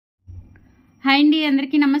Hi అండి,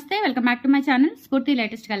 అందరికీ నమస్తే. Welcome back to my channel స్ఫూర్తి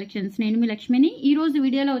లేటెస్ట్ కలెక్షన్స్. నేను మీ లక్ష్మిని. ఈ రోజు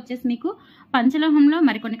వీడియోలో వచ్చేసి మీకు పంచలోహంలో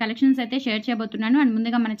మరికొన్ని కలెక్షన్స్ అయితే షేర్ చేయబోతున్నాను. అండ్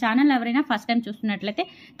ముందుగా మన ఛానల్ ఎవరైనా ఫస్ట్ టైం చూస్తున్నట్లయితే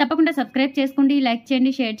తప్పకుండా సబ్స్క్రైబ్ చేసుకోండి, లైక్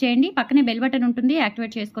చేయండి, షేర్ చేయండి. పక్కనే బెల్ బటన్ ఉంటుంది,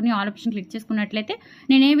 యాక్టివేట్ చేసుకుని ఆల్ ఆప్షన్ క్లిక్ చేసుకున్నట్లయితే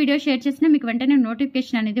నేను ఏ వీడియో షేర్ చేసినా మీకు వెంటనే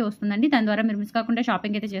నోటిఫికేషన్ అనేది వస్తుందండి. దాని ద్వారా మీరు మిస్ కాకుండా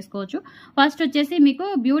షాపింగ్ అయితే చేసుకోవచ్చు. ఫస్ట్ వచ్చేసి మీకు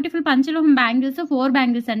బ్యూటిఫుల్ పంచలోహం బ్యాంగిల్స్, 4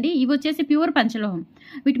 బ్యాంగిల్స్ అండి. ఇవి వచ్చేసి ప్యూర్ పంచలోహం.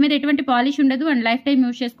 వీటి మీద ఎటువంటి పాలిష్ ఉండదు అండ్ లైఫ్ టైం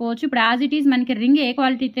యూజ్ చేసుకోవచ్చు. ఇప్పుడు యాజ్ ఇట్ ఈస్ మనకి రింగ్ ఏ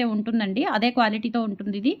క్వాలిటీతో ఉంటుందండి అదే క్వాలిటీతో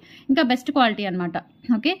ఉంటుంది. ఇది ఇంకా బెస్ట్ క్వాలిటీ అనమాట.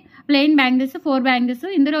 Okay, plain bangles 4 bangles.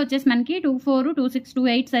 ఇందులో వచ్చేసి మనకి 24, 26,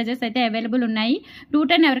 28 సైజెస్ అయితే అవైలబుల్ ఉన్నాయి.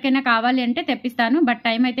 210 ఎవరికైనా కావాలి అంటే తెప్పిస్తాను, బట్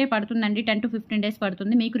టైం అయితే పడుతుందండి. 10 to 15 డేస్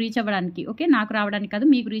పడుతుంది మీకు రీచ్ అవ్వడానికి. ఓకే, నాకు రావడానికి కాదు,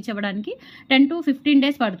 మీకు రీచ్ అవ్వడానికి 10 to 15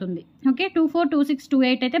 డేస్ పడుతుంది. ఓకే, 24, 26,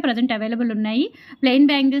 28 అయితే ప్రజెంట్ అవైలబుల్ ఉన్నాయి. ప్లెయిన్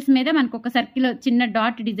బ్యాంగిల్స్ మీద మనకు ఒక సర్కిల్ చిన్న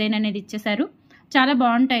డాట్ డిజైన్ అనేది ఇచ్చేసారు. చాలా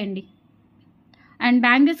బాగుంటాయండి. అండ్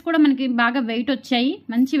బ్యాంగిల్స్ కూడా మనకి బాగా వెయిట్ వచ్చాయి,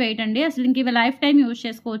 మంచి వెయిట్ అండి. అసలు ఇంక ఇవి లైఫ్ టైం యూజ్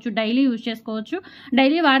చేసుకోవచ్చు, డైలీ యూజ్ చేసుకోవచ్చు.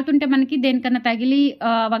 డైలీ వాడుతుంటే మనకి దేనికన్నా తగిలి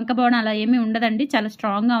వంకబోవడం అలా ఏమీ ఉండదండి. చాలా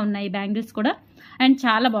స్ట్రాంగ్గా ఉన్నాయి బ్యాంగిల్స్ కూడా అండ్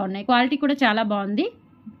చాలా బాగున్నాయి. క్వాలిటీ కూడా చాలా బాగుంది.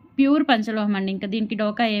 ప్యూర్ పంచలోహం అండి, ఇంకా దీనికి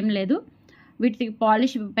డోకా ఏం లేదు. వీటికి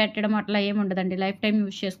పాలిష్ పెట్టడం అట్లా ఏమి ఉండదండి, లైఫ్ టైం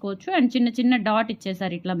యూజ్ చేసుకోవచ్చు. అండ్ చిన్న చిన్న డాట్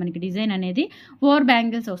ఇచ్చేసారు ఇట్లా మనకి డిజైన్ అనేది. 4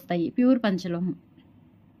 బ్యాంగిల్స్ వస్తాయి, ప్యూర్ పంచలోహం.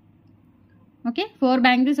 ఓకే, 4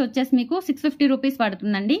 బ్యాంగిల్స్ వచ్చేసి మీకు 650 రూపీస్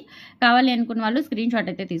పడుతుందండి. కావాలి అనుకున్న వాళ్ళు స్క్రీన్ షాట్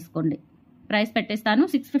అయితే తీసుకోండి. ప్రైస్ పెట్టేస్తాను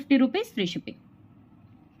 650 రూపీస్, ఫ్రీ షిప్పింగ్.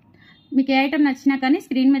 మీకు ఏ ఐటమ్ నచ్చినా కానీ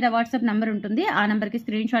స్క్రీన్ మీద వాట్సాప్ నెంబర్ ఉంటుంది, ఆ నెంబర్కి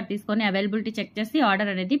స్క్రీన్ షాట్ తీసుకొని అవైలబిలిటీ చెక్ చేసి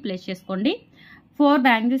ఆర్డర్ అనేది ప్లేస్ చేసుకోండి. 4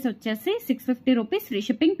 బ్యాంగిల్స్ వచ్చేసి 650 rupees, free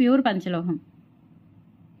shipping, pure పంచలోహం.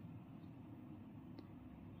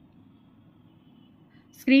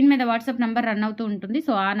 Screen మీద వాట్సాప్ నెంబర్ రన్ అవుతూ ఉంటుంది,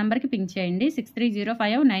 సో ఆ నెంబర్కి పింక్ చేయండి.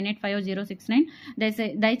 6305985069.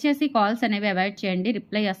 దయచేసి కాల్స్ అనేవి అవాయిడ్ చేయండి,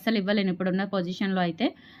 రిప్లై అస్సలు ఇవ్వలేను ఇప్పుడున్న పొజిషన్లో అయితే.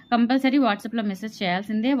 కంపల్సరీ వాట్సాప్లో మెసేజ్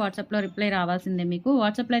చేయాల్సిందే, వాట్సాప్లో రిప్లై రావాల్సిందే. మీకు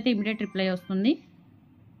వాట్సాప్లో అయితే ఇమీడియట్ రిప్లై వస్తుంది.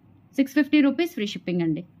 650 రూపీస్, ఫ్రీ షిప్పింగ్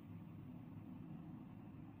అండి.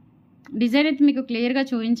 డిజైన్ అయితే మీకు క్లియర్గా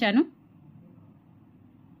చూపించాను.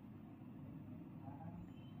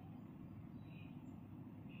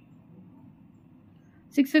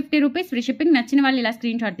 $650 రూపీస్, ఫ్రీ షిప్పింగ్. నచ్చిన వాళ్ళు ఇలా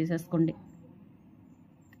స్క్రీన్ షాట్ తీసేసుకోండి.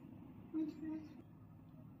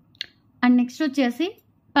 అండ్ నెక్స్ట్ వచ్చేసి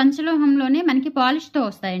పంచలోహంలోనే మనకి పాలిష్తో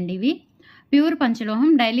వస్తాయండి. ఇవి ప్యూర్ పంచలోహం,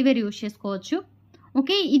 డైలీ వేర్ యూజ్ చేసుకోవచ్చు.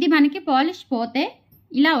 ఓకే, ఇది మనకి పాలిష్ పోతే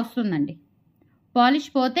ఇలా వస్తుందండి.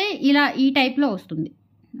 పాలిష్ పోతే ఇలా ఈ టైప్లో వస్తుంది.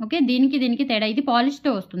 ఓకే, దీనికి తేడా. ఇది పాలిష్తో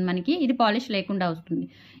వస్తుంది మనకి, ఇది పాలిష్ లేకుండా వస్తుంది.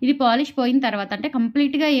 ఇది పాలిష్ పోయిన తర్వాత అంటే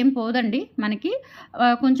కంప్లీట్గా ఏం పోదండి మనకి,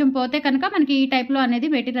 కొంచెం పోతే కనుక మనకి ఈ టైప్లో అనేది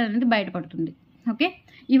మెటీరియల్ అనేది బయటపడుతుంది. ఓకే,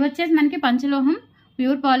 ఇవి వచ్చేసి మనకి పంచలోహం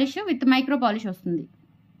pure polish with micro polish వస్తుంది.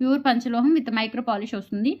 ప్యూర్ పంచలోహం విత్ మైక్రో పాలిష్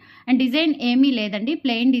వస్తుంది. అండ్ డిజైన్ ఏమీ లేదండి,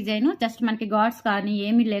 ప్లెయిన్ డిజైన్. జస్ట్ మనకి గాడ్స్ కానీ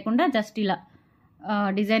ఏమీ లేకుండా జస్ట్ ఇలా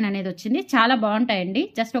డిజైన్ అనేది వచ్చింది. చాలా బాగుంటాయండి.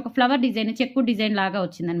 జస్ట్ ఒక ఫ్లవర్ డిజైన్, చెక్కు డిజైన్ లాగా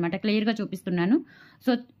వచ్చింది అనమాట. క్లియర్గా చూపిస్తున్నాను,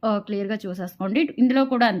 సో క్లియర్గా చూసేసుకోండి. ఇందులో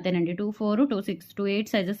కూడా అంతేనండి, 24, 26, 28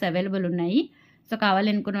 సైజెస్ అవైలబుల్ ఉన్నాయి. సో కావాలి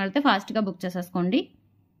అనుకున్న వాళ్ళతో ఫాస్ట్గా బుక్ చేసేసుకోండి.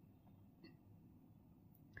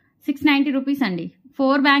 690 రూపీస్ అండి.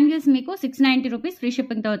 4 బ్యాంగిల్స్ మీకు 690 రూపీస్, ఫ్రీ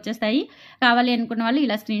షిప్పింగ్తో వచ్చేస్తాయి. కావాలి అనుకున్న వాళ్ళు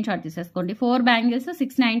ఇలా స్క్రీన్ షాట్ తీసేసుకోండి. 4 బ్యాంగిల్స్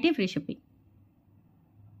 690, ఫ్రీ షిప్పింగ్.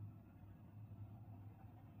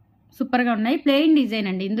 సూపర్గా ఉన్నాయి. ప్లెయిన్ డిజైన్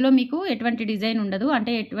అండి, ఇందులో మీకు ఎటువంటి డిజైన్ ఉండదు,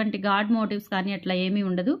 అంటే ఎటువంటి గాడ్ మోటివ్స్ కానీ అట్లా ఏమీ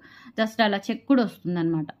ఉండదు. జస్ట్ అలా చెక్కుడు వస్తుంది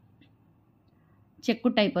అనమాట. చెక్కు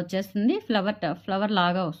టైప్ వచ్చేస్తుంది, ఫ్లవర్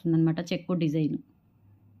లాగా వస్తుంది అనమాట. చెక్కు డిజైన్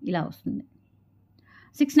ఇలా వస్తుంది.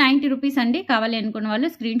 690 రూపీస్ అండి. కావాలి అనుకున్న వాళ్ళు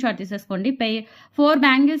స్క్రీన్ షాట్ తీసేసుకోండి. 4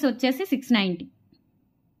 బ్యాంగిల్స్ వచ్చేసి 690.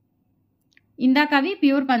 ఇందాక అవి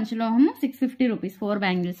ప్యూర్ పంచలోహము 650 రూపీస్, 4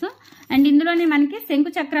 బ్యాంగిల్స్. అండ్ ఇందులోనే మనకి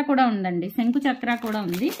శంకు చక్ర కూడా ఉందండి. శంకు చక్ర కూడా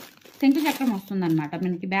ఉంది. శంకు చక్రం వస్తుంది అనమాట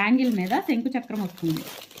మనకి, బ్యాంగిల్ మీద శంకు చక్రం వస్తుంది.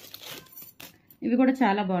 ఇవి కూడా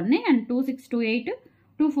చాలా బాగున్నాయి. అండ్ 26, 28,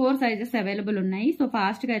 24 సైజెస్ అవైలబుల్ ఉన్నాయి. సో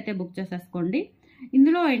ఫాస్ట్గా అయితే బుక్ చేసేసుకోండి.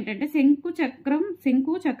 ఇందులో ఏంటంటే శంకు చక్రము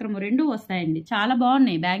 2 వస్తాయండి. చాలా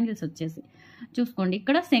బాగున్నాయి బ్యాంగిల్స్ వచ్చేసి. చూసుకోండి,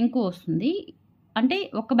 ఇక్కడ శంకు వస్తుంది, అంటే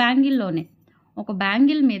ఒక బ్యాంగిల్లోనే ఒక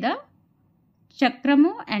బ్యాంగిల్ మీద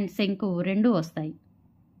చక్రము అండ్ శంకు 2 వస్తాయి.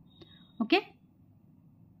 ఓకే,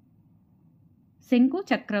 శంకు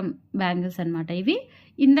చక్రం బ్యాంగిల్స్ అనమాట ఇవి.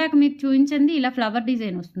 ఇందాక మీకు చూపించింది ఇలా ఫ్లవర్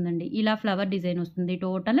డిజైన్ వస్తుందండి, ఇలా ఫ్లవర్ డిజైన్ వస్తుంది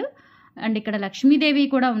టోటల్. అండ్ ఇక్కడ లక్ష్మీదేవి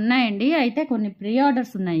కూడా ఉన్నాయండి. అయితే కొన్ని ప్రీ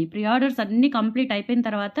ఆర్డర్స్ ఉన్నాయి. ప్రీ ఆర్డర్స్ అన్నీ కంప్లీట్ అయిపోయిన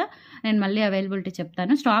తర్వాత నేను మళ్ళీ అవైలబిలిటీ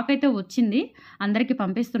చెప్తాను. స్టాక్ అయితే వచ్చింది, అందరికీ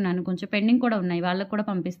పంపిస్తున్నాను. కొంచెం పెండింగ్ కూడా ఉన్నాయి, వాళ్ళకి కూడా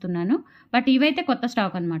పంపిస్తున్నాను. బట్ ఇవైతే కొత్త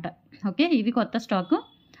స్టాక్ అనమాట. ఓకే, ఇవి కొత్త స్టాకు.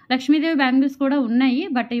 లక్ష్మీదేవి బ్యాంగిల్స్ కూడా ఉన్నాయి.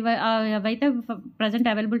 బట్ అవైతే ప్రజెంట్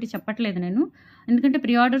అవైలబిలిటీ చెప్పట్లేదు నేను. ఎందుకంటే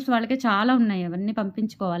ప్రీ ఆర్డర్స్ వాళ్ళకే చాలా ఉన్నాయి. అవన్నీ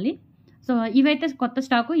పంపించుకోవాలి. సో ఇవైతే కొత్త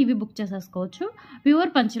స్టాకు, ఇవి బుక్ చేసేసుకోవచ్చు. ప్యూర్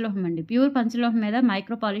పంచలోహం అండి. ప్యూర్ పంచలోహం మీద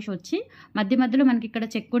మైక్రో పాలిష్ వచ్చి మధ్య మధ్యలో మనకి ఇక్కడ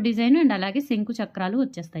చెక్కు డిజైన్ అండ్ అలాగే శంకు చక్రాలు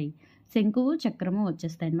వచ్చేస్తాయి. శంకు చక్రము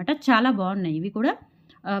వచ్చేస్తాయి అనమాట. చాలా బాగున్నాయి ఇవి కూడా.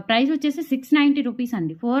 ప్రైస్ వచ్చేసి 690 రూపీస్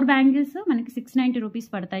అండి. 4 బ్యాంగిల్స్ మనకి 690 రూపీస్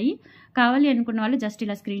పడతాయి. కావాలి అనుకున్న వాళ్ళు జస్ట్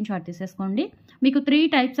ఇలా స్క్రీన్ షాట్ తీసేసుకోండి. మీకు 3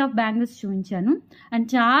 టైప్స్ ఆఫ్ బ్యాంగిల్స్ చూపించాను. అండ్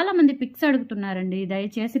చాలా మంది పిక్స్ అడుగుతున్నారండి.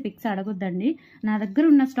 దయచేసి పిక్స్ అడగొద్దండి. నా దగ్గర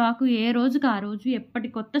ఉన్న స్టాకు ఏ రోజుకి ఆ రోజు ఎప్పటి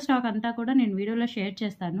కొత్త స్టాక్ అంతా కూడా నేను వీడియోలో షేర్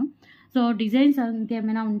చేస్తాను. సో డిజైన్స్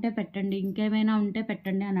ఇంకేమైనా ఉంటే పెట్టండి, ఇంకేమైనా ఉంటే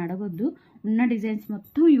పెట్టండి అని అడగొద్దు. ఉన్న డిజైన్స్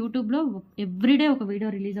మొత్తం యూట్యూబ్లో ఎవ్రీడే ఒక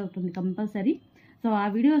వీడియో రిలీజ్ అవుతుంది కంపల్సరీ. సో ఆ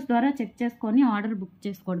వీడియోస్ ద్వారా చెక్ చేసుకొని ఆర్డర్ బుక్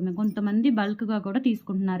చేసుకోవడమే. కొంతమంది బల్క్గా కూడా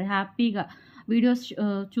తీసుకుంటున్నారు హ్యాపీగా వీడియోస్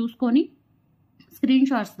చూసుకొని స్క్రీన్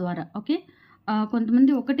షాట్స్ ద్వారా. ఓకే,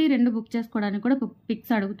 కొంతమంది 1-2 బుక్ చేసుకోవడానికి కూడా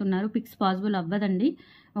పిక్స్ అడుగుతున్నారు. పిక్స్ పాసిబుల్ అవ్వదండి.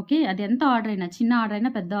 ఓకే, అది ఎంత ఆర్డర్ అయినా, చిన్న ఆర్డర్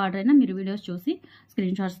అయినా పెద్ద ఆర్డర్ అయినా మీరు వీడియోస్ చూసి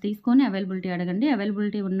స్క్రీన్ షాట్స్ తీసుకొని అవైలబిలిటీ అడగండి.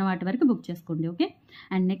 అవైలబిలిటీ ఉన్న వాటి వరకు బుక్ చేసుకోండి. ఓకే,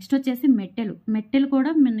 అండ్ నెక్స్ట్ వచ్చేసి మెట్టెలు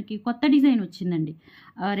కూడా మనకి కొత్త డిజైన్ వచ్చిందండి.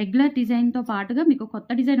 రెగ్యులర్ డిజైన్తో పాటుగా మీకు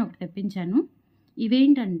కొత్త డిజైన్ ఒకటి తెప్పించాను.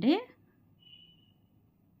 ఇవేంటంటే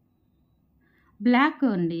బ్లాక్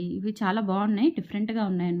అండి. ఇవి చాలా బాగున్నాయి, డిఫరెంట్గా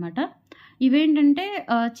ఉన్నాయన్నమాట. ఇవేంటంటే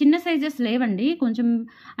చిన్న సైజెస్ లేవండి, కొంచెం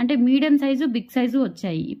అంటే మీడియం సైజు బిగ్ సైజు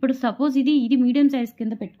వచ్చాయి. ఇప్పుడు సపోజ్ ఇది మీడియం సైజ్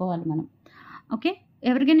కింద పెట్టుకోవాలి మనం. ఓకే,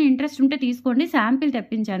 ఎవరికైనా ఇంట్రెస్ట్ ఉంటే తీసుకోండి. శాంపిల్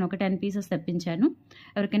తెప్పించాను, ఒక 10 పీసెస్ తెప్పించాను.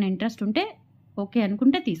 ఎవరికైనా ఇంట్రెస్ట్ ఉంటే ఓకే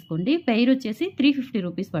అనుకుంటే తీసుకోండి. పెయిర్ వచ్చేసి 350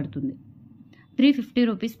 రూపీస్ పడుతుంది. 350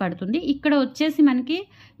 రూపీస్ పడుతుంది. ఇక్కడ వచ్చేసి మనకి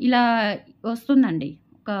ఇలా వస్తుందండి,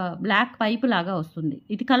 ఒక బ్లాక్ పైపు లాగా వస్తుంది.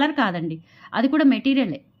 ఇది కలర్ కాదండి, అది కూడా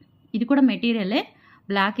మెటీరియలే.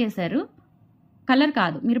 బ్లాక్ వేశారు, కలర్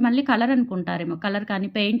కాదు. మీరు మళ్ళీ కలర్ అనుకుంటారేమో, కలర్ కానీ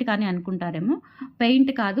పెయింట్ కానీ అనుకుంటారేమో.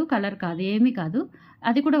 పెయింట్ కాదు, కలర్ కాదు, ఏమీ కాదు.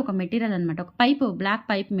 అది కూడా ఒక మెటీరియల్ అనమాట. ఒక పైపు, బ్లాక్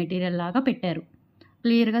పైప్ మెటీరియల్ లాగా పెట్టారు.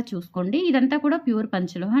 క్లియర్గా చూసుకోండి. ఇదంతా కూడా ప్యూర్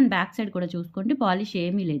పంచలో. అండ్ బ్యాక్ సైడ్ కూడా చూసుకోండి, పాలిష్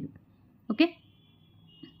ఏమీ లేదు. ఓకే,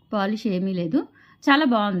 పాలిష్ ఏమీ లేదు. చాలా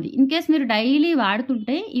బాగుంది. ఇన్ కేస్ మీరు డైలీ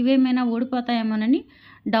వాడుతుంటే ఇవేమైనా ఊడిపోతాయేమోనని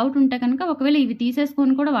డౌట్ ఉంటే కనుక ఒకవేళ ఇవి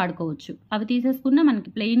తీసేసుకొని కూడా వాడుకోవచ్చు. అవి తీసేసుకున్నా మనకి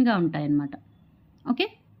ప్లెయిన్గా ఉంటాయన్నమాట. ఓకే,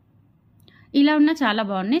 ఇలా ఉన్న చాలా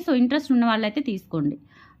బాగున్నాయి. సో ఇంట్రెస్ట్ ఉన్న వాళ్ళైతే తీసుకోండి.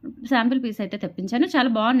 శాంపిల్ పీస్ అయితే తెప్పించాను,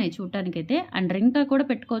 చాలా బాగున్నాయి చూడటానికైతే. అండ్ రింగ్గా కూడా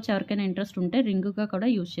పెట్టుకోవచ్చు, ఎవరికైనా ఇంట్రెస్ట్ ఉంటే రింగ్గా కూడా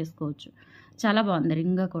యూజ్ చేసుకోవచ్చు. చాలా బాగుంది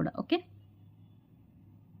రింగ్గా కూడా. ఓకే,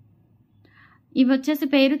 ఇవి వచ్చేసి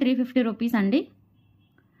పేరు 350 రూపీస్ అండి.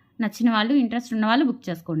 నచ్చిన వాళ్ళు, ఇంట్రెస్ట్ ఉన్న వాళ్ళు బుక్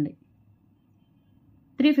చేసుకోండి.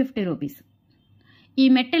 350 రూపీస్. ఈ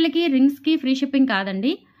మెట్టెలకి రింగ్స్కి ఫ్రీ షిప్పింగ్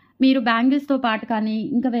కాదండి. మీరు బ్యాంగిల్స్తో పాటు కానీ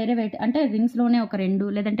ఇంకా వేరే అంటే రింగ్స్లోనే ఒక 2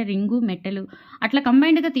 లేదంటే రింగు మెట్టెలు అట్లా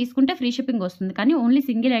కంబైన్డ్గా తీసుకుంటే ఫ్రీ షిప్పింగ్ వస్తుంది. కానీ ఓన్లీ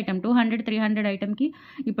సింగిల్ ఐటమ్ 200-300 ఐటమ్కి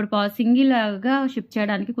ఇప్పుడు సింగిల్గా షిప్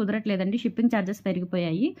చేయడానికి కుదరట్లేదండి. షిప్పింగ్ ఛార్జెస్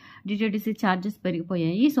పెరిగిపోయాయి, డిటిడిసి ఛార్జెస్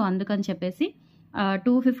పెరిగిపోయాయి. సో అందుకని చెప్పేసి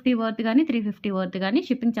 250 వర్త్ కానీ 350 వర్త్ కానీ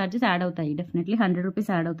షిప్పింగ్ ఛార్జెస్ యాడ్ అవుతాయి. డెఫినెట్లీ 100 రూపీస్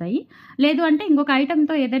యాడ్ అవుతాయి. లేదు అంటే ఇంకొక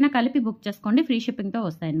ఐటమ్తో ఏదైనా కలిపి బుక్ చేసుకోండి, ఫ్రీ షిప్పింగ్తో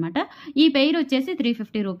వస్తాయి అనమాట. ఈ పెయిర్ వచ్చేసి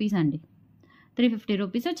 350 రూపీస్ అండి. 350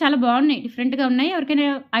 రూపీస్. చాలా బాగున్నాయి, డిఫరెంట్గా ఉన్నాయి. ఎవరికైనా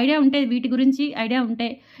ఐడియా ఉంటే, వీటి గురించి ఐడియా ఉంటే,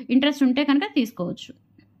 ఇంట్రెస్ట్ ఉంటే కనుక తీసుకోవచ్చు.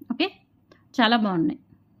 ఓకే, చాలా బాగున్నాయి.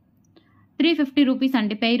 350 రూపీస్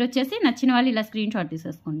అండి. పెయిర్ వచ్చేసి నచ్చిన వాళ్ళు ఇలా స్క్రీన్ షాట్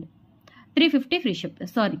తీసేసుకోండి. 350 ఫ్రీ షిప్,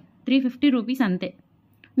 350 రూపీస్ అంతే.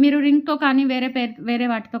 మీరు రింగ్తో కానీ వేరే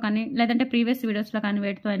వాటితో కానీ లేదంటే ప్రీవియస్ వీడియోస్లో కానీ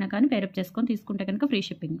వేటితో అయినా కానీ పేరప్ చేసుకొని తీసుకుంటే కనుక ఫ్రీ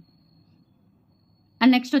షిప్పింగ్.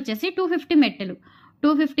 అండ్ నెక్స్ట్ వచ్చేసి 250 మెట్టెలు.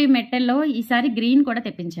 250 మెట్టెల్లో ఈసారి గ్రీన్ కూడా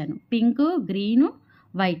తెప్పించాను. పింక్, గ్రీను,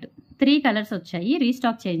 వైట్ 3 కలర్స్ వచ్చాయి.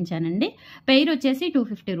 రీస్టాక్ చేయించానండి. పెయిర్ వచ్చేసి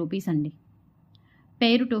 250 రూపీస్ అండి.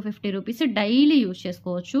 Pair 250 rupees. డైలీ యూజ్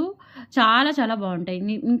చేసుకోవచ్చు, చాలా చాలా బాగుంటాయి.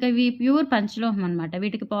 ఇంకా ఇవి ప్యూర్ పంచలోహం అనమాట.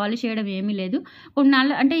 వీటికి పాలిష్ చేయడం ఏమీ లేదు.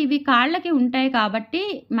 కొన్నాళ్ళు అంటే ఇవి కాళ్ళకి ఉంటాయి కాబట్టి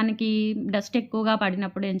మనకి డస్ట్ ఎక్కువగా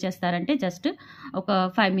పడినప్పుడు ఏం చేస్తారంటే జస్ట్ ఒక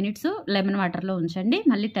 5 మినిట్స్ లెమన్ వాటర్లో ఉంచండి,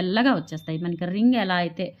 మళ్ళీ తెల్లగా వచ్చేస్తాయి. మనకి రింగ్ ఎలా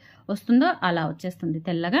అయితే వస్తుందో అలా వచ్చేస్తుంది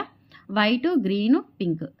తెల్లగా. వైట్, గ్రీను,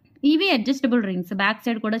 పింక్ ఇవి అడ్జస్టబుల్ రింగ్స్. బ్యాక్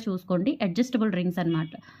సైడ్ కూడా చూసుకోండి, అడ్జస్టబుల్ రింగ్స్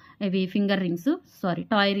అనమాట. ఇవి finger rings,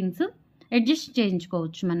 toy rings. Adjust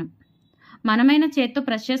చేయించుకోవచ్చు. మనమైనా చేత్తో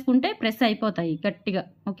ప్రెస్ చేసుకుంటే ప్రెస్ అయిపోతాయి గట్టిగా.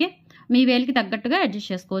 ఓకే, మీ వేలికి తగ్గట్టుగా అడ్జస్ట్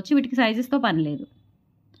చేసుకోవచ్చు. వీటికి సైజెస్తో పని లేదు.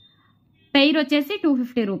 పెయిర్ వచ్చేసి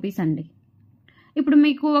 250 రూపీస్ అండి. ఇప్పుడు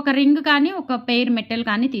మీకు ఒక రింగ్ కానీ ఒక పెయిర్ మెట్టెల్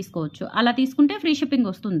కానీ తీసుకోవచ్చు. అలా తీసుకుంటే ఫ్రీ షిప్పింగ్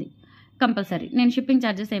వస్తుంది కంపల్సరీ. నేను షిప్పింగ్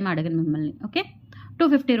ఛార్జెస్ ఏమీ అడగను మిమ్మల్ని. ఓకే,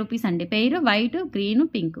 250 రూపీస్ అండి. పెయిర్ వైట్, గ్రీన్,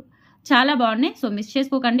 పింక్ చాలా బాగున్నాయి. సో మిస్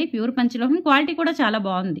చేసుకోకండి. ప్యూర్ పంచలోహం. క్వాలిటీ కూడా చాలా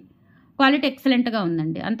బాగుంది. క్వాలిటీ ఎక్సలెంట్గా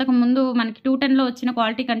ఉందండి. అంతకుముందు మనకి 210లో వచ్చిన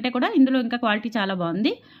క్వాలిటీ కంటే కూడా ఇందులో ఇంకా క్వాలిటీ చాలా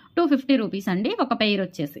బాగుంది. 250 రూపీస్ అండి ఒక పెయిర్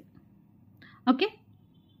వచ్చేసి. ఓకే,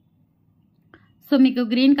 సో మీకు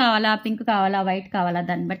గ్రీన్ కావాలా, పింక్ కావాలా, వైట్ కావాలా,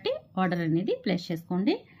 దాన్ని బట్టి ఆర్డర్ అనేది ప్లేస్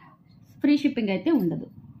చేసుకోండి. ఫ్రీ షిప్పింగ్ అయితే ఉండదు.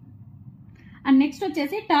 అండ్ నెక్స్ట్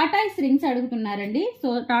వచ్చేసి టాటాయిస్ రింగ్స్ అడుగుతున్నారండి. సో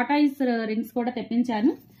టాటాయిస్ రింగ్స్ కూడా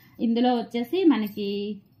తెప్పించాను. ఇందులో వచ్చేసి మనకి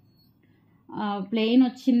ప్లెయిన్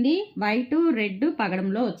వచ్చింది, వైట్, రెడ్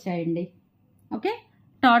పగడంలో వచ్చాయండి. ఓకే,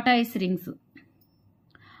 టాటాయిస్ రింగ్స్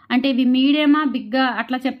అంటే ఇవి మీడియమా బిగ్గా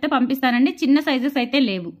అట్లా చెప్తే పంపిస్తానండి. చిన్న సైజెస్ అయితే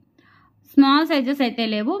లేవు, స్మాల్ సైజెస్ అయితే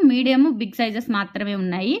లేవు, మీడియం బిగ్ సైజెస్ మాత్రమే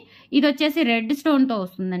ఉన్నాయి. ఇది వచ్చేసి రెడ్ స్టోన్తో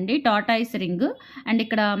వస్తుందండి టాటాయిస్ రింగ్. అండ్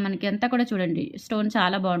ఇక్కడ మనకి అంతా కూడా చూడండి స్టోన్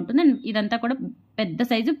చాలా బాగుంటుంది. అండ్ ఇదంతా కూడా పెద్ద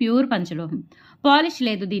సైజు ప్యూర్ పంచలోహం. పాలిష్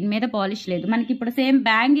లేదు, దీని మీద పాలిష్ లేదు. మనకి ఇప్పుడు సేమ్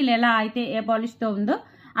బ్యాంగిల్ ఎలా అయితే ఏ పాలిష్తో ఉందో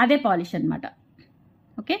అదే పాలిష్ అనమాట.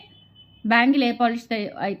 ఓకే, బ్యాంగిల్ ఏ పాలిష్తో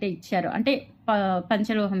అయితే ఇచ్చారో అంటే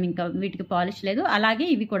పంచలోహం, ఇంకా వీటికి పాలిష్ లేదు. అలాగే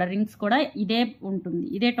ఇవి కూడా రింగ్స్ కూడా ఇదే ఉంటుంది,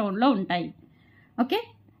 ఇదే టోన్లో ఉంటాయి. ఓకే,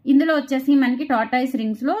 ఇందులో వచ్చేసి మనకి టాటాయిస్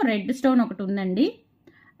రింగ్స్లో రెడ్ స్టోన్ ఒకటి ఉందండి.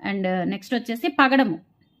 అండ్ నెక్స్ట్ వచ్చేసి పగడము,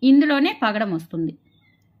 ఇందులోనే పగడం వస్తుంది.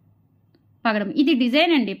 పగడం ఇది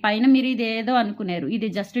డిజైన్ అండి, పైన మీరు ఇది ఏదో అనుకున్నారు, ఇది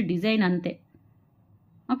జస్ట్ డిజైన్ అంతే.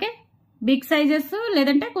 ఓకే, బిగ్ సైజెస్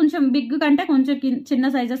లేదంటే కొంచెం బిగ్ కంటే కొంచెం చిన్న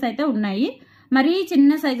సైజెస్ అయితే ఉన్నాయి, మరీ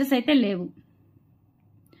చిన్న సైజెస్ అయితే లేవు.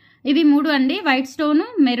 ఇవి 3 అండి, white stone,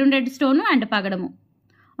 maroon red stone and పగడము.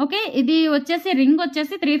 Okay, ఇది వచ్చేసి రింగ్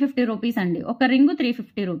వచ్చేసి 350 రూపీస్ అండి. ఒక రింగు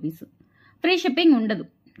 350 రూపీస్. ఫ్రీ షిప్పింగ్ ఉండదు,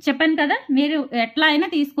 చెప్పాను కదా. మీరు ఎట్లా అయినా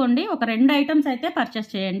తీసుకోండి, ఒక 2 ఐటమ్స్ అయితే పర్చేస్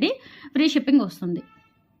చేయండి, ఫ్రీ షిప్పింగ్ వస్తుంది.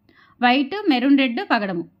 వైట్, మెరూన్ రెడ్,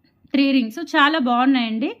 పగడము 3 రింగ్స్ చాలా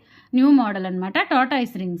బాగున్నాయండి. న్యూ మోడల్ అనమాట,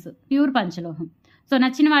 టాటాయిస్ రింగ్స్ ప్యూర్ పంచలోహం. సో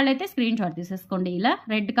నచ్చిన వాళ్ళైతే స్క్రీన్ షాట్ తీసేసుకోండి. ఇలా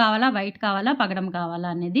రెడ్ కావాలా, వైట్ కావాలా, పగడం కావాలా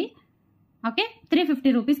అనేది. ఓకే,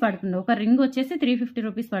 350 రూపీస్ పడుతుంది. ఒక రింగ్ వచ్చేసి 350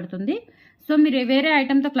 రూపీస్ పడుతుంది. సో మీరు వేరే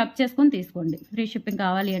ఐటమ్తో క్లబ్ చేసుకొని తీసుకోండి, ఫ్రీ షిప్పింగ్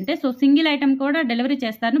కావాలి అంటే. సో సింగిల్ ఐటమ్ కూడా డెలివరీ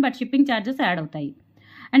చేస్తాను, బట్ షిప్పింగ్ ఛార్జెస్ యాడ్ అవుతాయి.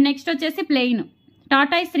 అండ్ నెక్స్ట్ వచ్చేసి ప్లెయిన్,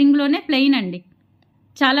 టాటాయిస్ రింగ్లోనే ప్లెయిన్ అండి,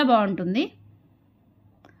 చాలా బాగుంటుంది.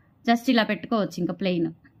 జస్ట్ ఇలా పెట్టుకోవచ్చు, ఇంకా ప్లెయిన్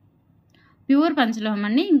ప్యూర్ పంచలోహం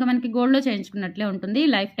అండి. ఇంకా మనకి గోల్డ్లో చేయించుకున్నట్లే ఉంటుంది,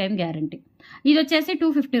 లైఫ్ టైం గ్యారంటీ. ఇది వచ్చేసి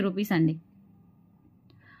 250 రూపీస్ అండి.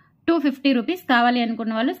 250 రూపీస్. కావాలి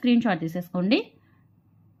అనుకున్న వాళ్ళు స్క్రీన్ షాట్ తీసేసుకోండి.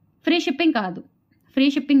 ఫ్రీ షిప్పింగ్ కాదు, ఫ్రీ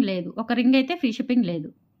షిప్పింగ్ లేదు. ఒక రింగ్ అయితే ఫ్రీ షిప్పింగ్ లేదు.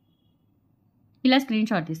 ఇలా స్క్రీన్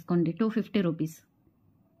షాట్ తీసుకోండి. 250 rupees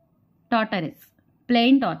tortoise,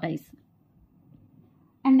 plain tortoise.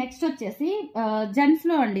 And next వచ్చేసి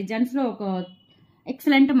జెంట్స్లో అండి, జెంట్స్లో ఒక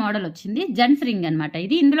ఎక్సలెంట్ మోడల్ వచ్చింది, జెంట్స్ రింగ్ అనమాట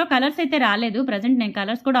ఇది. ఇందులో కలర్స్ అయితే రాలేదు ప్రజెంట్, నేను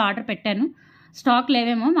కలర్స్ కూడా ఆర్డర్ పెట్టాను, స్టాక్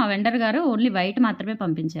లేవేమో. మా వెండర్ గారు ఓన్లీ వైట్ మాత్రమే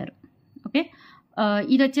పంపించారు. ఓకే,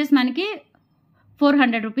 ఇది వచ్చేసి మనకి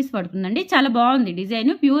 400 రూపీస్ పడుతుందండి. చాలా బాగుంది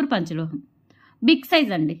డిజైన్, ప్యూర్ పంచలోహం, బిగ్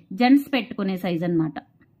సైజ్ అండి, జెంట్స్ పెట్టుకునే సైజ్ అనమాట.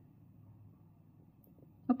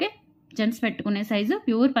 ఓకే, జెంట్స్ పెట్టుకునే సైజు,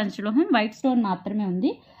 ప్యూర్ పంచలోహం, వైట్ స్టోన్ మాత్రమే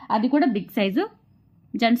ఉంది, అది కూడా బిగ్ సైజు,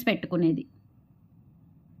 జెంట్స్ పెట్టుకునేది.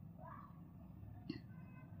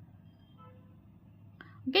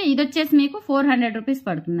 ఓకే, ఇది వచ్చేసి మీకు 400 రూపీస్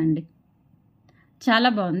పడుతుందండి. చాలా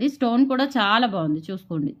బాగుంది, స్టోన్ కూడా చాలా బాగుంది,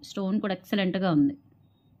 చూసుకోండి స్టోన్ కూడా ఎక్సలెంట్గా ఉంది.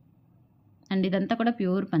 అండ్ ఇదంతా కూడా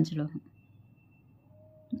ప్యూర్ పంచలోహం.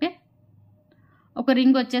 ఓకే, ఒక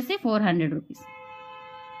రింగ్ వచ్చేసి 400 రూపీస్.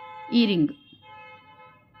 ఈ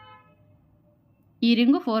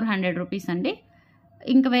రింగ్ 400 రూపీస్ అండి.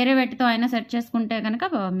 ఇంకా వేరే వాటితో అయినా సెట్ చేసుకుంటే కనుక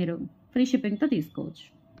మీరు ఫ్రీ షిప్పింగ్తో తీసుకోవచ్చు.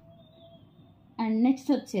 అండ్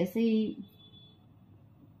నెక్స్ట్ వచ్చేసి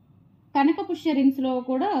కనకపుష్య రింగ్స్లో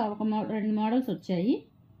కూడా ఒక 2 మోడల్స్ వచ్చాయి.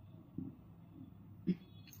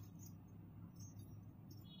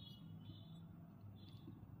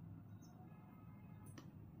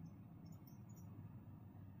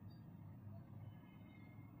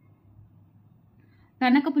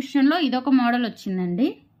 కనకపుష్యంలో ఇదొక మోడల్ వచ్చిందండి,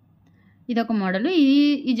 ఇదొక మోడల్.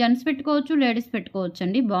 ఈ జెంట్స్ పెట్టుకోవచ్చు, లేడీస్ పెట్టుకోవచ్చు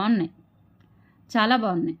అండి, బాగున్నాయి, చాలా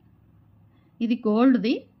బాగున్నాయి. ఇది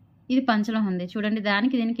గోల్డ్ది, ఇది పంచలోహంది. చూడండి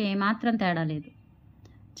దానికి దీనికి ఏమాత్రం తేడా లేదు,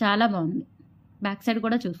 చాలా బాగుంది. బ్యాక్ సైడ్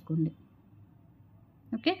కూడా చూసుకోండి.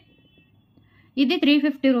 ఓకే, ఇది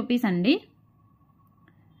 350 రూపీస్ అండి.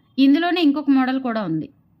 ఇందులోనే ఇంకొక మోడల్ కూడా ఉంది,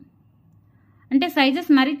 అంటే సైజెస్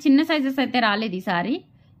మరి చిన్న సైజెస్ అయితే రాలేదు ఈసారి.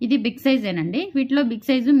 ఇది బిగ్ సైజేనండి, వీటిలో బిగ్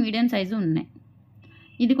సైజు, మీడియం సైజు ఉన్నాయి.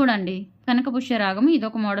 ఇది కూడా అండి కనకపుష్య రాగము,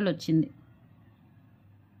 ఇదొక మోడల్ వచ్చింది,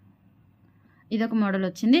 ఇదొక మోడల్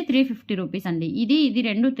వచ్చింది. 350 రూపీస్ అండి. ఇది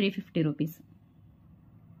రెండు 350 రూపీస్.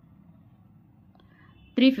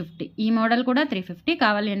 350. ఈ మోడల్ కూడా 350.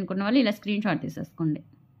 కావాలి అనుకున్న వాళ్ళు ఇలా స్క్రీన్ షాట్ తీసేసుకోండి.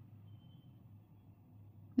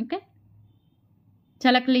 ఓకే,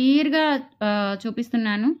 చాలా క్లియర్గా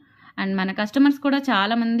చూపిస్తున్నాను. అండ్ మన కస్టమర్స్ కూడా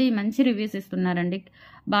చాలామంది మంచి రివ్యూస్ ఇస్తున్నారండి.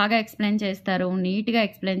 బాగా ఎక్స్ప్లెయిన్ చేస్తారు, నీట్గా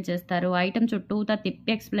ఎక్స్ప్లెయిన్ చేస్తారు, ఐటమ్ చుట్టూతా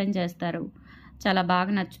తిప్పి ఎక్స్ప్లెయిన్ చేస్తారు, చాలా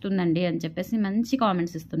బాగా నచ్చుతుందండి అని చెప్పేసి మంచి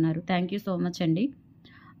కామెంట్స్ ఇస్తున్నారు. థ్యాంక్ యూ సో మచ్ అండి.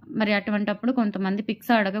 మరి అటువంటప్పుడు కొంతమంది పిక్స్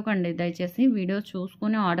అడగకండి, దయచేసి వీడియో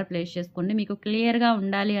చూసుకుని ఆర్డర్ ప్లేస్ చేసుకోండి. మీకు క్లియర్గా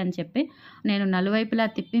ఉండాలి అని చెప్పి నేను నలువైపులా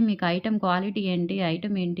తిప్పి మీకు ఐటమ్ క్వాలిటీ ఏంటి,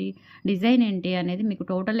 ఐటమ్ ఏంటి, డిజైన్ ఏంటి అనేది మీకు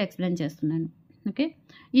టోటల్ ఎక్స్ప్లెయిన్ చేస్తున్నాను. ఓకే,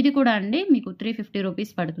 ఇది కూడా అండి మీకు 350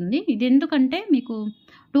 రూపీస్ పడుతుంది. ఇది ఎందుకంటే మీకు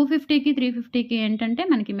 250కి 350కి ఏంటంటే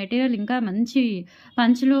మనకి మెటీరియల్ ఇంకా మంచి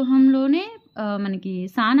పంచలోహంలోనే మనకి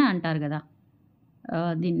సానా అంటారు కదా,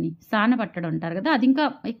 దీన్ని సాన పట్టడం అంటారు కదా, అది ఇంకా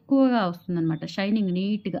ఎక్కువగా వస్తుందన్నమాట, షైనింగ్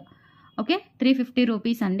నీట్గా. ఓకే, 350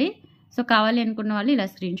 రూపీస్ అండి. సో కావాలి అనుకున్న వాళ్ళు ఇలా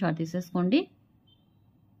స్క్రీన్ షాట్ తీసేసుకోండి.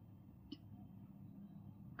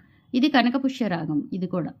 ఇది కనకపుష్య రాగం, ఇది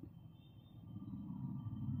కూడా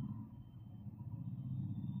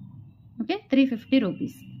ఓకే 350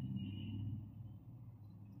 రూపీస్.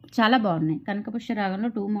 చాలా బాగున్నాయి. కనకపుష్య రాగంలో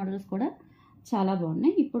 2 మోడల్స్ కూడా చాలా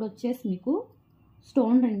బాగున్నాయి. ఇప్పుడు వచ్చేసి మీకు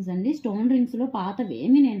స్టోన్ రింగ్స్ అండి. స్టోన్ రింగ్స్లో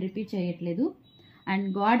పాతవేమీ నేను రిపీట్ చేయట్లేదు. అండ్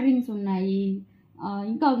గాడ్ రింగ్స్ ఉన్నాయి,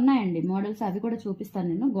 ఇంకా ఉన్నాయండి మోడల్స్, అవి కూడా చూపిస్తాను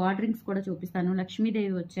నేను. గాడ్ రింగ్స్ కూడా చూపిస్తాను,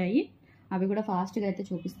 లక్ష్మీదేవి వచ్చాయి, అవి కూడా ఫాస్ట్గా అయితే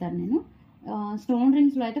చూపిస్తాను నేను. స్టోన్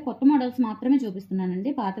రింగ్స్లో అయితే కొత్త మోడల్స్ మాత్రమే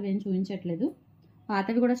చూపిస్తున్నానండి, పాతవి ఏం చూపించట్లేదు.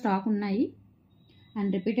 పాతవి కూడా స్టాక్ ఉన్నాయి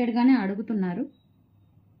అండ్ రిపీటెడ్గానే అడుగుతున్నారు.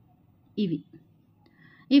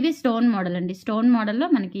 ఇవి స్టోన్ మోడల్ అండి. స్టోన్ మోడల్లో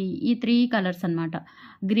మనకి ఈ 3 కలర్స్ అనమాట,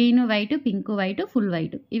 green white, pink white, full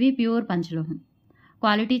white. ఇవి ప్యూర్ పంచలోహం,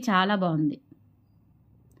 క్వాలిటీ చాలా బాగుంది.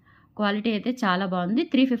 క్వాలిటీ అయితే చాలా బాగుంది.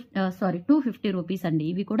 250 రూపీస్ అండి.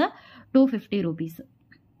 ఇవి కూడా 250 రూపీస్.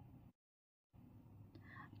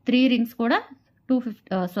 3 రింగ్స్ కూడా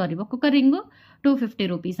 250, ఒక్కొక్క రింగు 250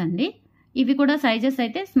 రూపీస్ అండి. ఇవి కూడా సైజెస్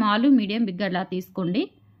అయితే స్మాల్, మీడియం, బిగ్ అలా తీసుకోండి.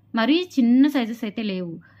 మరీ చిన్న సైజెస్ అయితే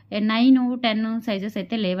లేవు, 9, 10 సైజెస్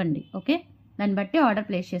అయితే లేవండి. ఓకే, దాన్ని బట్టి ఆర్డర్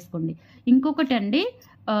ప్లేస్ చేసుకోండి. ఇంకొకటి అండి,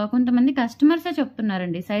 కొంతమంది కస్టమర్సే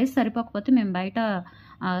చెప్తున్నారండి, సైజ్ సరిపోకపోతే మేము బయట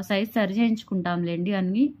సైజ్ సరి చేయించుకుంటాంలేండి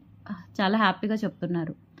అని చాలా హ్యాపీగా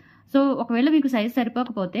చెప్తున్నారు. సో ఒకవేళ మీకు సైజ్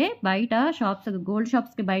సరిపోకపోతే బయట షాప్స్, గోల్డ్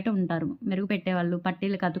షాప్స్కి బయట ఉంటారు మెరుగు పెట్టేవాళ్ళు,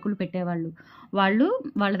 పట్టీలకు అతుకులు పెట్టేవాళ్ళు,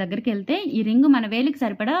 వాళ్ళ దగ్గరికి వెళ్తే ఈ రింగ్ మన వేలికి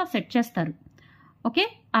సరిపడా సెట్ చేస్తారు. ఓకే,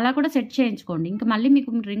 అలా కూడా సెట్ చేయించుకోండి. ఇంకా మళ్ళీ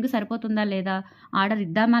మీకు రింగ్ సరిపోతుందా లేదా, ఆర్డర్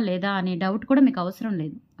ఇద్దామా లేదా అనే డౌట్ కూడా మీకు అవసరం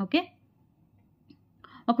లేదు. ఓకే,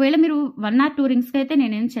 ఒకవేళ మీరు 1 or 2 రింగ్స్కి అయితే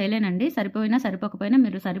నేనేం చేయలేనండి, సరిపోయినా సరిపోకపోయినా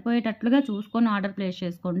మీరు సరిపోయేటట్లుగా చూసుకొని ఆర్డర్ ప్లేస్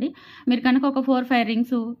చేసుకోండి. మీరు కనుక ఒక 4-5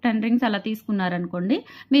 రింగ్స్, 10 రింగ్స్ అలా తీసుకున్నారనుకోండి,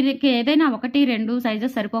 మీరు ఏదైనా 1-2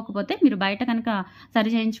 సైజెస్ సరిపోకపోతే మీరు బయట కనుక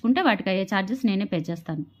సరి చేయించుకుంటే వాటికి అయ్యే ఛార్జెస్ నేనే పే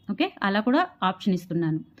చేస్తాను. ఓకే, అలా కూడా ఆప్షన్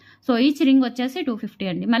ఇస్తున్నాను. సో ఈచ్ రింగ్ వచ్చేసి 250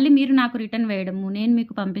 అండి. మళ్ళీ మీరు నాకు రిటర్న్ వేయడము, నేను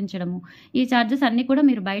మీకు పంపించడము, ఈ ఛార్జెస్ అన్నీ కూడా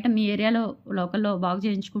మీరు బయట మీ ఏరియాలో లోకల్లో బాగు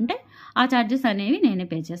చేయించుకుంటే ఆ ఛార్జెస్ అనేవి నేనే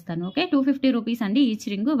పే చేస్తాను. ఓకే, 250 రూపీస్ అండి each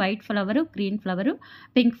ring. White flower, green flower,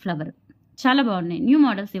 pink flower, చాలా బాగున్నాయి. న్యూ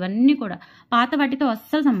మోడల్స్ ఇవన్నీ కూడా, పాత వాటితో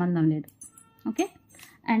అస్సలు సంబంధం లేదు. ఓకే,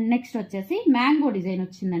 అండ్ నెక్స్ట్ వచ్చేసి మ్యాంగో డిజైన్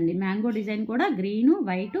వచ్చిందండి. మ్యాంగో డిజైన్ కూడా గ్రీన్,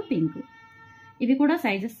 వైట్, పింక్. ఇవి కూడా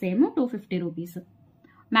sizes same, 250 rupees.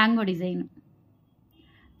 Mango design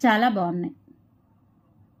చాలా బాగున్నాయి.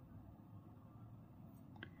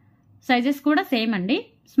 సైజెస్ కూడా సేమ్ అండి,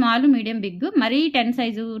 స్మాల్, మీడియం, బిగ్. మరీ 10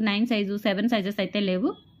 సైజు, 9 సైజు, 7 సైజెస్ అయితే లేవు.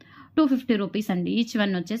 250 రూపీస్ అండి. ఈచ్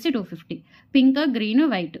వన్ వచ్చేసి 250. పింక్, గ్రీన్,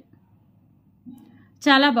 వైట్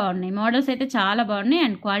చాలా బాగున్నాయి. మోడల్స్ అయితే చాలా బాగున్నాయి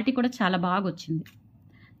అండ్ క్వాలిటీ కూడా చాలా బాగా వచ్చింది.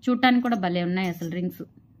 చూడటానికి కూడా భలే ఉన్నాయి అసలు రింగ్స్.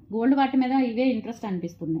 గోల్డ్ వాటి మీద ఇవే ఇంట్రెస్ట్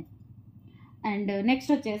అనిపిస్తున్నాయి. అండ్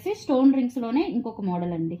నెక్స్ట్ వచ్చేసి స్టోన్ రింగ్స్లోనే ఇంకొక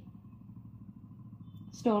మోడల్ అండి.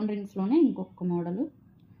 స్టోన్ రింగ్స్లోనే ఇంకొక మోడల్,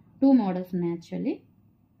 2 మోడల్స్ ఉన్నాయి యాక్చువల్లీ.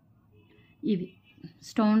 ఇవి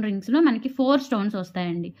స్టోన్ రింగ్స్లో మనకి 4 స్టోన్స్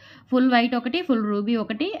వస్తాయండి. ఫుల్ వైట్ ఒకటి, ఫుల్ రూబీ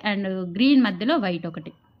ఒకటి, అండ్ గ్రీన్ మధ్యలో వైట్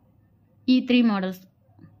ఒకటి. ఈ 3 మోడల్స్.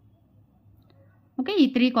 ఓకే, ఈ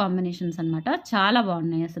 3 కాంబినేషన్స్ అనమాట. చాలా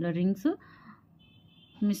బాగున్నాయి అసలు రింగ్స్,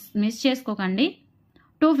 మిస్ చేసుకోకండి.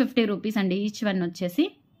 250 రూపీస్ అండి ఈచ్ వన్ వచ్చేసి.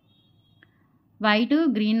 White,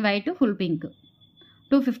 green, white, full pink,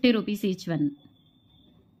 250 rupees each one.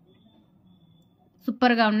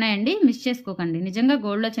 సూపర్గా ఉన్నాయండి, మిస్ చేసుకోకండి. నిజంగా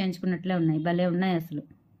గోల్డ్లో చేయించుకున్నట్లే ఉన్నాయి, భలే ఉన్నాయి అసలు.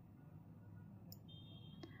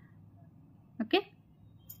 ఓకే,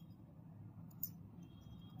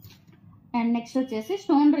 అండ్ నెక్స్ట్ వచ్చేసి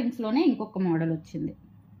స్టోన్ రింగ్స్లోనే ఇంకొక మోడల్ వచ్చింది.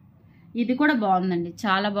 ఇది కూడా బాగుందండి,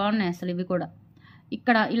 చాలా బాగున్నాయి అసలు. ఇవి కూడా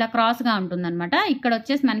ఇక్కడ ఇలా క్రాస్గా ఉంటుందన్నమాట. ఇక్కడ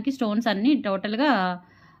వచ్చేసి మనకి స్టోన్స్ అన్నీ టోటల్గా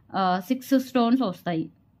 6 స్టోన్స్ వస్తాయి.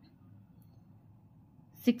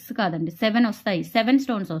 6 కాదండి, 7 వస్తాయి. 7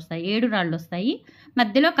 స్టోన్స్ వస్తాయి, 7 రాళ్ళు వస్తాయి.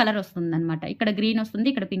 మధ్యలో కలర్ వస్తుంది అనమాట. ఇక్కడ గ్రీన్ వస్తుంది,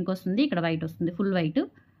 ఇక్కడ పింక్ వస్తుంది, ఇక్కడ వైట్ వస్తుంది, full white.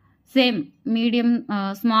 Same medium,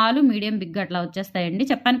 small, medium, big అట్లా వచ్చేస్తాయండి.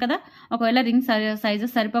 చెప్పాను కదా, ఒకవేళ రింగ్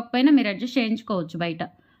సైజెస్ సరిపోకపోయినా మీరు అడ్జస్ట్ చేయించుకోవచ్చు బయట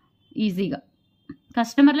ఈజీగా.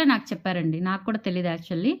 కస్టమర్లే నాకు చెప్పారండి, నాకు కూడా తెలియదు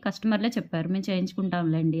యాక్చువల్లీ. కస్టమర్లే చెప్పారు మేము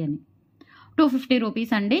చేయించుకుంటాంలేండి అని. 250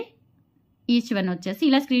 రూపీస్ అండి ఈచ్ వన్ వచ్చేసి.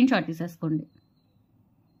 ఇలా స్క్రీన్ షాట్ తీసేసుకోండి.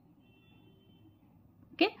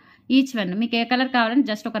 ఓకే, ఈచ్ వన్ మీకు ఏ కలర్ కావాలని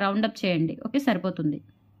జస్ట్ ఒక రౌండ్ అప్ చేయండి. ఓకే, సరిపోతుంది.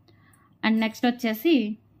 అండ్ నెక్స్ట్ వచ్చేసి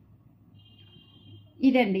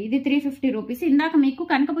ఇదండి, ఇది 350 రూపీస్. ఇందాక మీకు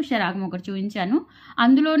కనకపుష్య రాగం ఒకటి చూపించాను,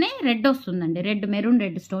 అందులోనే రెడ్ వస్తుందండి, రెడ్, మెరూన్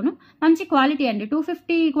రెడ్ స్టోన్. మంచి క్వాలిటీ అండి,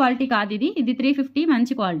 250 క్వాలిటీ కాదు ఇది, ఇది 350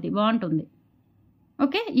 మంచి క్వాలిటీ, బాగుంటుంది.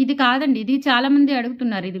 ఓకే, ఇది కాదండి, ఇది చాలా మంది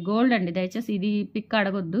అడుగుతున్నారు, ఇది గోల్డ్ అండి, దయచేసి ఇది పిక్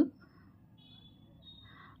అడగొద్దు.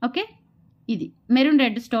 ఓకే, ఇది మెరూన్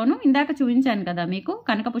రెడ్ స్టోను, ఇందాక చూపించాను కదా మీకు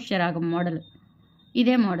కనకపుష్య రాగం మోడల్,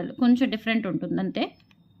 ఇదే మోడల్, కొంచెం డిఫరెంట్ ఉంటుంది అంతే.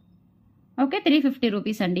 ఓకే, 350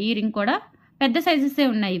 రూపీస్ అండి. ఈ రింగ్ కూడా పెద్ద సైజెసే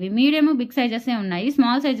ఉన్నాయి, ఇవి మీడియం, బిగ్ సైజెసే ఉన్నాయి,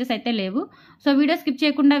 స్మాల్ సైజెస్ అయితే లేవు. సో వీడియో స్కిప్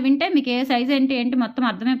చేయకుండా వింటే మీకు ఏ సైజ్ ఏంటి మొత్తం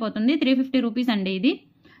అర్థమైపోతుంది. 350 రూపీస్ అండి ఇది.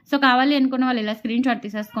 సో కావాలి అనుకున్న వాళ్ళు ఇలా స్క్రీన్ షాట్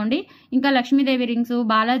తీసేసుకోండి. ఇంకా Lakshmidevi rings,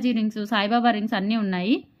 Balaji rings, Saibaba rings అన్నీ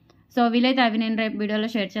ఉన్నాయి. సో వీలైతే అవి నేను రేపు వీడియోలో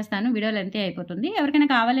షేర్ చేస్తాను, వీడియోలో ఎంతే అయిపోతుంది. ఎవరికైనా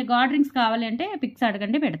కావాలి, గాడ్ రింగ్స్ కావాలి అంటే పిక్స్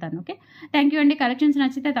అడగండి, పెడతాను. ఓకే, థ్యాంక్ యూ అండి. కలెక్షన్స్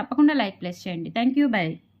నచ్చితే తప్పకుండా లైక్ ప్లేస్ చేయండి. Thank you, by.